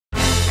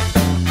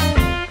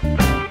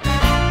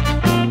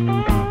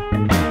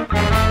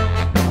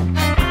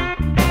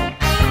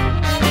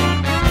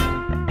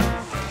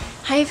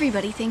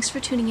everybody, thanks for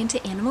tuning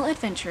into Animal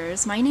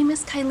Adventures. My name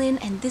is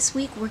Kylynn, and this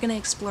week we're going to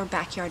explore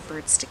backyard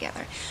birds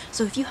together.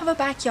 So if you have a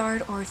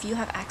backyard or if you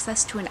have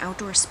access to an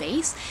outdoor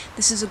space,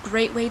 this is a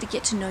great way to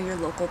get to know your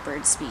local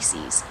bird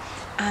species.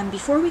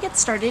 Before we get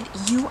started,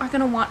 you are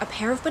going to want a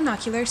pair of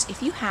binoculars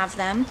if you have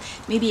them,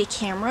 maybe a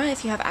camera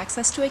if you have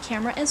access to a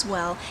camera as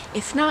well.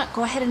 If not,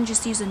 go ahead and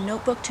just use a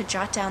notebook to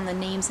jot down the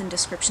names and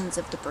descriptions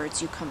of the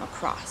birds you come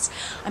across.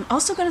 I'm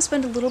also going to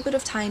spend a little bit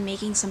of time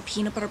making some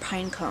peanut butter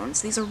pine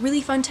cones. These are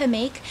really fun to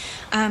make.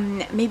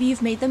 Maybe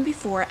you've made them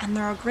before, and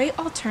they're a great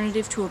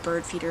alternative to a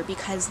bird feeder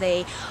because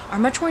they are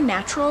much more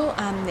natural.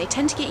 They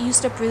tend to get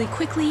used up really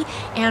quickly,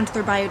 and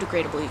they're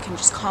biodegradable. You can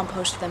just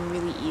compost them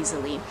really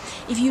easily.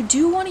 If you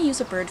do want to use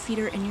a bird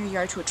feeder in your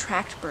yard to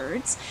attract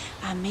birds,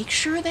 make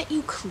sure that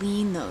you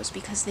clean those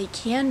because they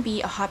can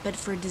be a hotbed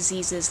for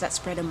diseases that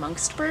spread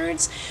amongst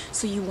birds.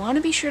 So you want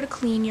to be sure to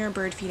clean your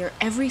bird feeder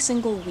every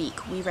single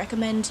week. We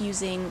recommend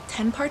using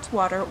 10 parts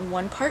water,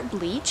 1 part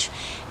bleach,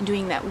 and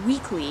doing that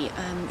weekly.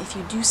 If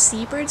you do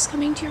see birds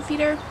coming to your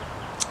feeder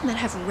that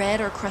have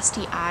red or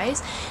crusty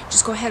eyes,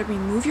 just go ahead and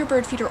remove your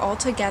bird feeder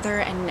altogether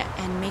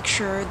and make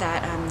sure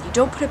that you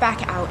don't put it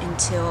back out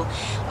until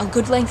a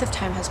good length of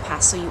time has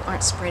passed so you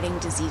aren't spreading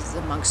diseases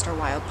amongst our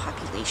wild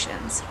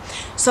populations.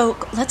 So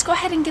let's go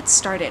ahead and get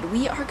started.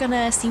 We are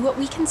gonna see what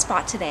we can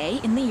spot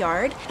today in the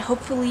yard.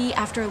 Hopefully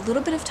after a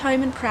little bit of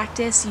time and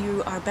practice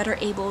you are better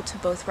able to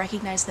both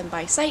recognize them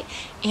by sight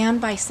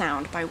and by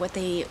sound, by what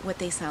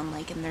they sound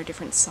like in their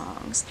different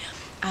songs.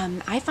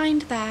 I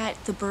find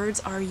that the birds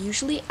are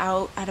usually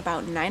out at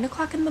about 9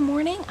 o'clock in the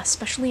morning,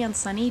 especially on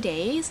sunny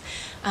days,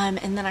 and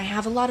then I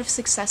have a lot of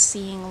success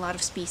seeing a lot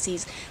of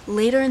species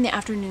later in the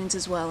afternoons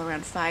as well,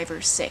 around 5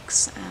 or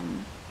 6.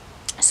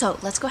 So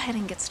let's go ahead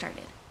and get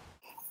started.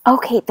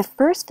 Okay, the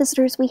first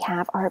visitors we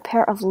have are a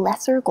pair of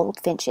lesser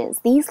goldfinches.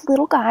 These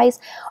little guys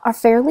are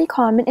fairly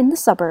common in the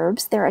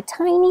suburbs. They're a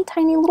tiny,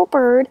 tiny little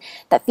bird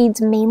that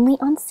feeds mainly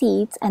on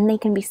seeds, and they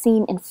can be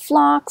seen in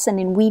flocks and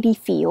in weedy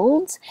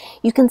fields.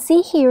 You can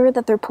see here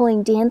that they're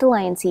pulling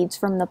dandelion seeds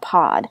from the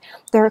pod.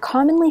 They're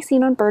commonly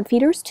seen on bird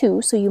feeders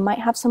too, so you might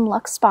have some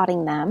luck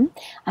spotting them,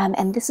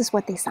 and this is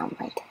what they sound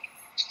like.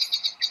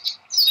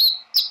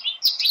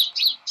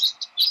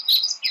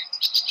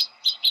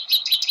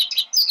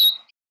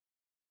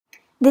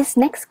 This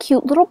next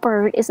cute little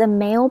bird is a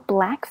male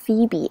black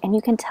phoebe, and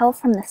you can tell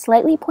from the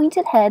slightly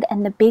pointed head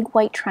and the big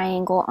white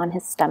triangle on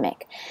his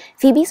stomach.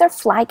 Phoebes are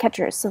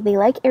flycatchers, so they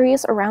like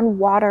areas around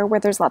water where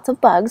there's lots of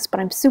bugs, but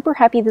I'm super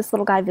happy this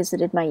little guy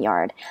visited my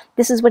yard.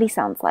 This is what he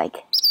sounds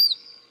like.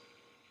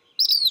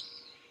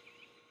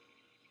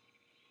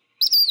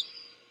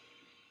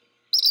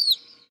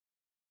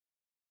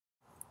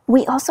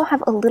 We also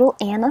have a little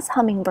Anna's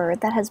hummingbird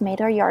that has made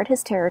our yard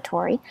his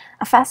territory.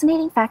 A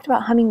fascinating fact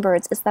about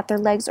hummingbirds is that their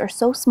legs are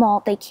so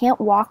small they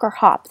can't walk or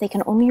hop. They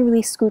can only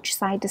really scooch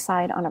side to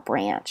side on a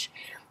branch.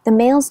 The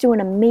males do an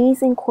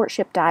amazing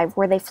courtship dive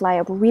where they fly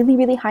up really,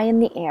 really high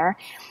in the air,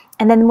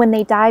 and then when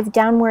they dive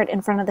downward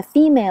in front of the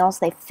females,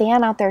 they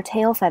fan out their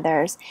tail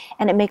feathers,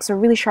 and it makes a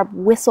really sharp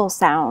whistle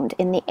sound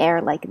in the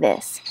air like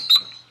this.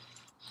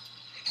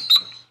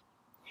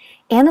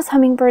 Anna's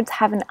hummingbirds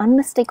have an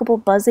unmistakable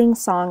buzzing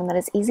song that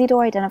is easy to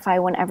identify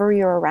whenever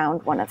you're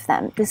around one of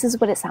them. This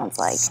is what it sounds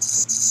like.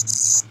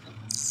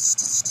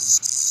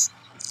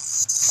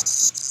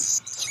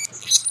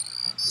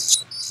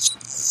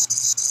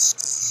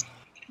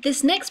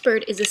 This next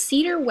bird is a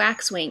cedar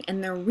waxwing,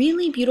 and they're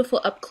really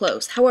beautiful up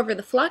close. However,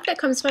 the flock that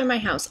comes by my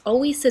house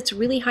always sits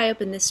really high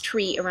up in this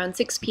tree around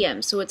 6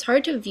 p.m., so it's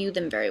hard to view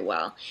them very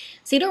well.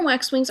 Cedar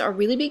waxwings are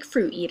really big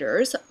fruit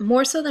eaters,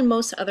 more so than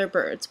most other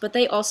birds, but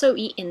they also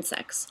eat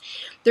insects.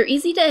 They're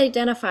easy to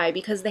identify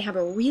because they have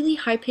a really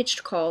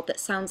high-pitched call that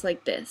sounds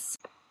like this.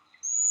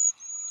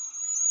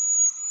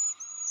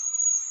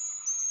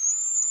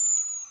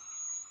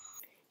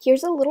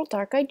 Here's a little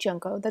dark-eyed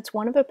junco that's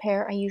one of a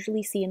pair I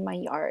usually see in my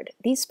yard.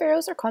 These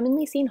sparrows are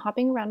commonly seen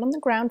hopping around on the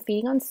ground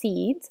feeding on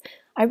seeds.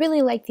 I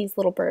really like these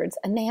little birds,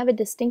 and they have a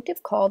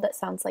distinctive call that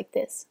sounds like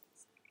this.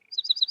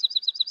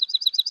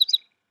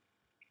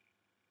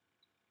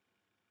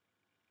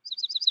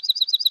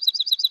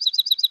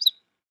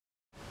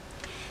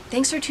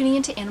 Thanks for tuning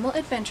into Animal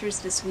Adventures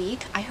this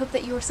week. I hope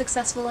that you were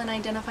successful in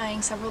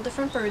identifying several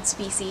different bird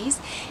species.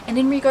 And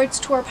in regards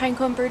to our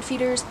pinecone bird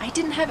feeders, I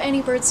didn't have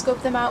any birds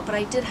scope them out, but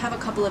I did have a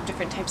couple of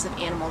different types of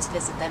animals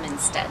visit them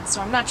instead.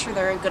 So I'm not sure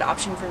they're a good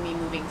option for me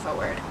moving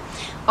forward.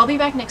 I'll be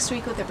back next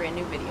week with a brand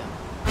new video.